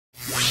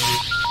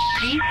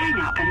Please hang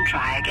up and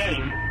try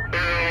again.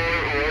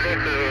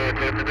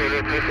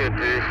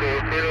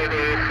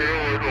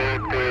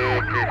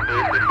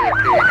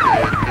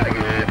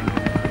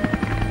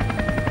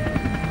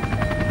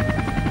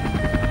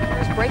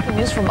 There's breaking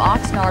news from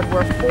Oxnard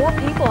where 4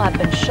 people have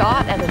been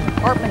shot at an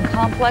apartment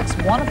complex,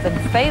 one of them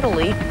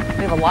fatally.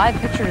 We have a live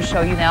picture to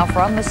show you now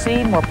from the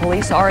scene where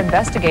police are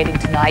investigating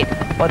tonight.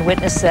 One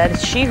witness said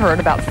she heard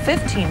about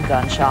 15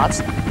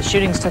 gunshots. The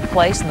shootings took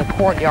place in the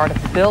courtyard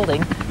of the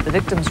building. The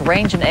victims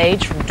range in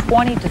age from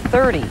 20 to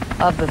 30.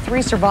 Of the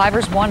 3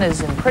 survivors, 1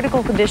 is in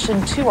critical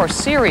condition, 2 are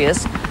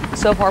serious.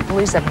 So far,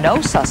 police have no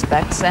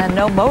suspects and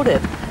no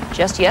motive.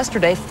 Just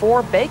yesterday,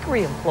 4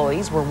 bakery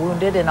employees were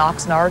wounded in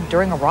Oxnard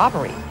during a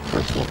robbery.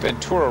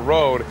 Ventura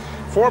Road,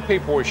 4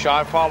 people were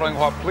shot following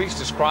what police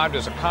described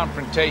as a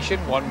confrontation.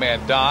 1 man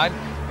died,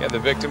 and the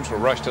victims were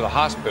rushed to the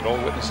hospital.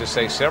 Witnesses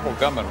say several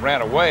gunmen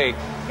ran away.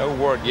 No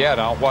word yet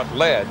on what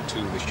led to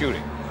the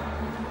shooting.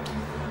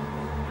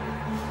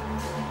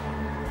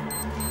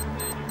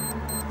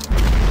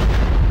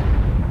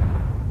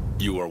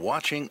 You are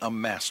watching a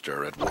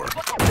master at work.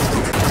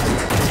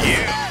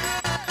 Yeah.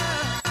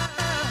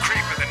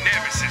 Creep of the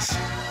Nemesis.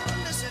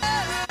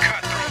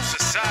 Cutthroat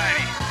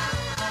society.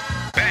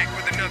 Back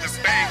with another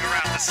banger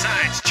out the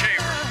science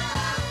chamber.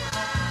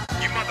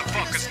 You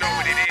motherfuckers know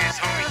what it is,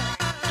 homie.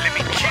 Let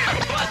me kill em.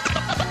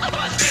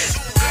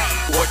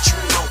 What you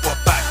know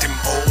about them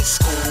old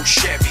school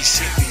Chevy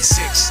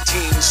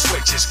CB16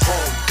 switches,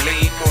 chrome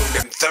gleam on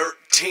them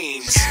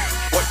 13s?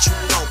 What you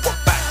know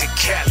about the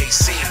Cali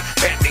scene?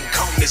 Bending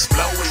corners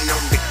blowing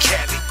on the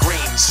Cali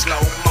green,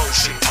 slow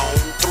motion on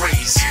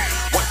 3s.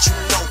 What you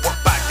know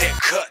about that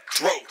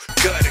cutthroat,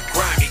 gutter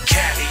grimy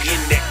Cali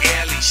in the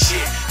alley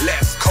shit?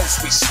 Left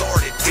coast we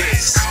started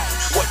this.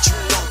 What you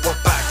know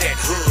about that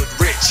hood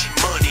rich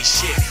money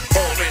shit?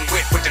 Foreign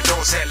with the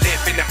doors that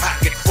live in a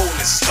pocket full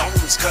of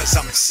stones. Cause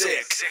I'm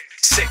sick,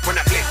 sick when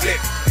I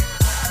flip,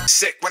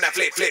 sick when I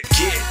flip, get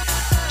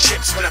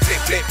chips when I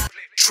flip.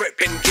 Trip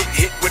and get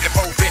hit with the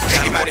 450.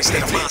 Anybody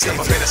state of mind,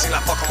 never been a scene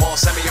like fuck them all.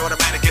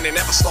 Semi-automatic and it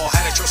never stall.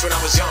 Had a choice when I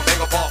was young, bang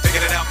a ball,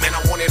 figured it out, man, I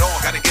want it all.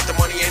 Gotta get the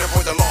money, ain't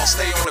avoid the law.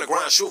 Stay on the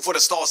grind, shoot for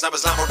the stars. Now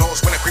it's Lambo doors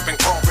when I creep and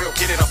crawl. Real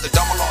get it off the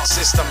double law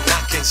system,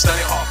 knocking,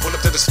 stunning hard. Pull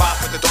up to the spot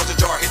with the doors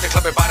ajar. Hit the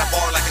club and buy the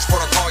bar like it's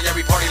protocol. Yeah,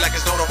 we party like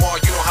it's no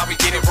tomorrow. You know how we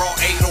get it raw.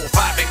 805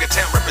 in the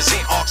town,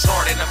 represent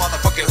Oxnard in the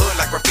motherfucking hood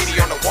like graffiti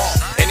on the wall.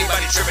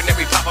 Anybody tripping, then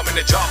we pop them in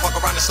the jaw. Fuck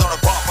around and start a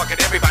brawl. Fuck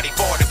it, everybody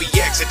forward. We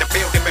exit the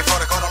building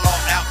before they call the law.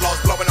 Outlaws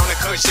blowing on the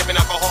cush, shipping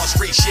alcohol,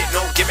 street shit,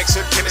 no gimmicks,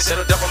 hood chemists.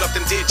 It'll double up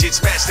them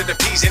digits, master the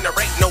P's, and there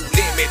ain't no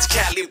limits.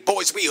 Cali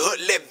boys, we hood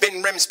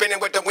living, rim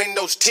spinning with the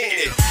windows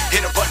tinted.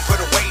 Hit a button,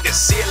 put away the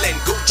ceiling,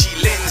 Gucci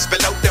lens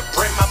below the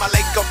brim. I'm a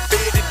lake of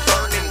fitted,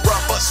 burning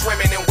rubber,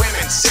 swimming in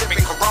women,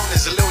 sipping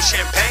Coronas, a little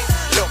champagne,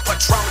 little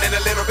Patron, and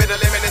a little bit of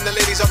lemon. And the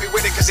ladies all be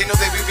with it, cause they know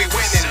they will be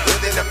winning.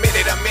 Within a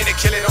minute,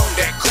 kill it on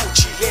that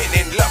Gucci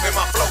linen. Loving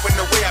my flow and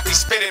the way I be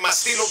spitting. My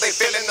stilo, they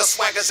feeling the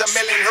swagger's a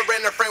million. Her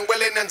and her friend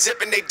willing,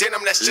 unzipping they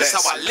denim. That's just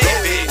how I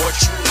live it. What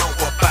you know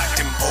about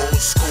them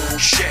old school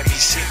Chevy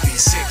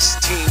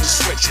CB16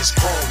 switches,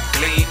 chrome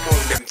gleam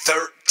on them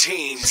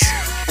 13s?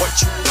 What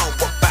you know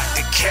about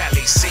the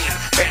Cali scene?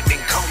 Bending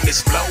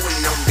corners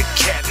blowing on the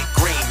Cali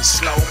green,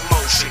 slow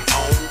motion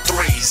on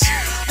 3s.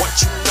 What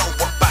you know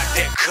about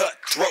that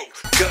cutthroat,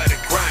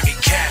 gutter grimy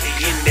Cali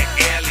in the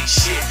alley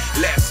shit?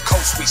 Left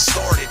coast we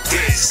started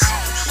this.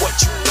 What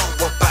you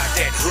know about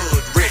that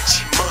hood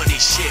rich money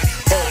shit?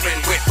 Foreign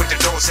with the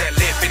doors that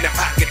live in a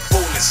pocket full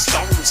of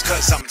stones.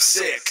 Cause I'm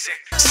sick,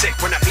 sick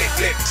when I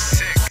flip,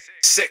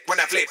 sick when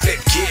I flip,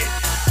 get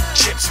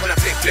chips when I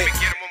flip,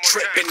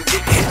 trip and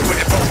get hit with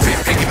the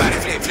 450. Anybody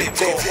flip,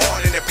 go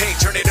hard in the paint,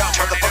 turn it up,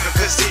 motherfucker,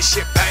 cause this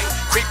shit bang.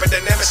 Creep of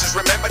the Nemesis,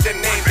 remember the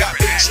name. Got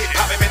big shit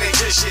poppin', man, they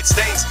just shit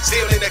stains.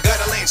 Still in the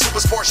gutter lane, super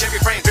sport Chevy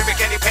frame, dripping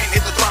candy paint,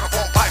 hit the throttle,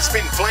 phone pipe,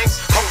 spin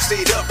flames.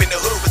 Posted up in the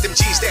hood with them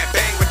G's that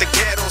bang with the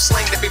ghetto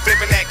slang. They be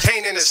flipping that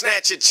cane and a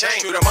snatch your chain.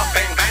 Shoot 'em up,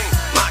 bang bang.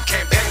 My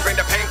campaign bring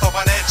the pain for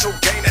financial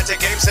gain. That's a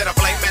game, set a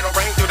flame, metal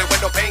rain through the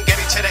window pane.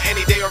 Get each other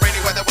any day or any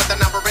weather with a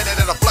number in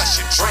it, it'll flush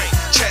your drain.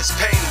 Chest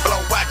pain,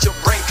 blow out your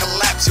brain,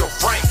 collapse your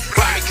frame.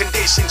 Grimy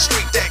condition,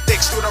 street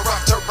tactics through the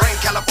rough terrain.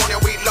 California,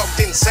 we looked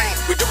insane.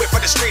 We do it for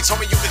the streets,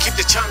 homie, you can keep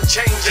the chum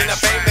change. In the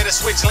bay, better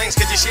switch lanes,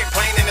 cause your shit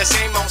plain in the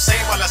same old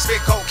same. While I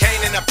spit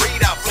cocaine and I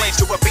breathe out flames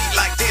to a beat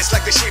like this,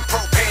 like the shit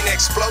propane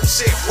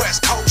explosive.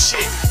 West Coast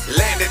shit,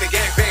 land in the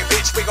gang bang,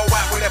 bitch. We go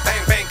out with a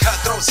bang bang,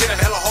 cutthroats hit 'em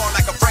hella hard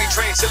like a freight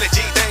train. Still a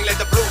G thing, let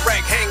the blue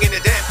rag hang in the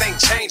damn thing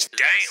change.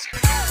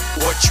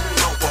 Damn. What you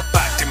know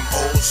about them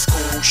old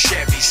school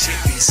Chevy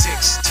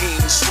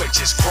CB16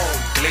 switches,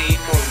 chrome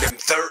gleam on them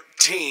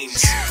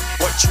 13s?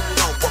 What you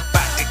know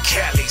about the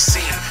Cali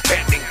scene?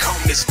 Bending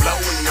corners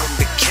blowing on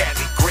the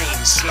Cali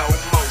green, slow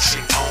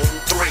motion on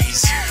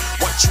 3s.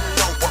 What you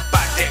know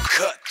about that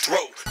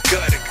cutthroat,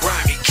 gutter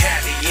grimy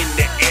Cali in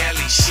the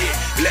alley shit?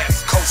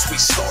 Left coast we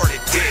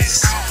started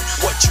this.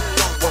 What you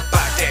know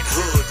about that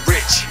hood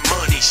rich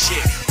money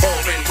shit?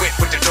 Foreign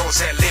with the doors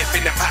that live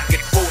in a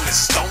pocket full of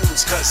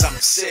stones. Cause I'm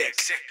sick,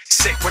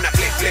 sick when I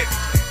flip,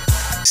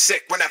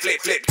 sick when I flip,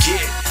 flip,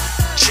 get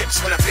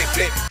chips when I flip,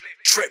 flip,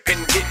 trip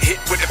and get hit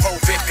with the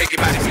 4-5, make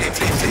your body flip,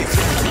 flip, flip,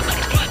 flip.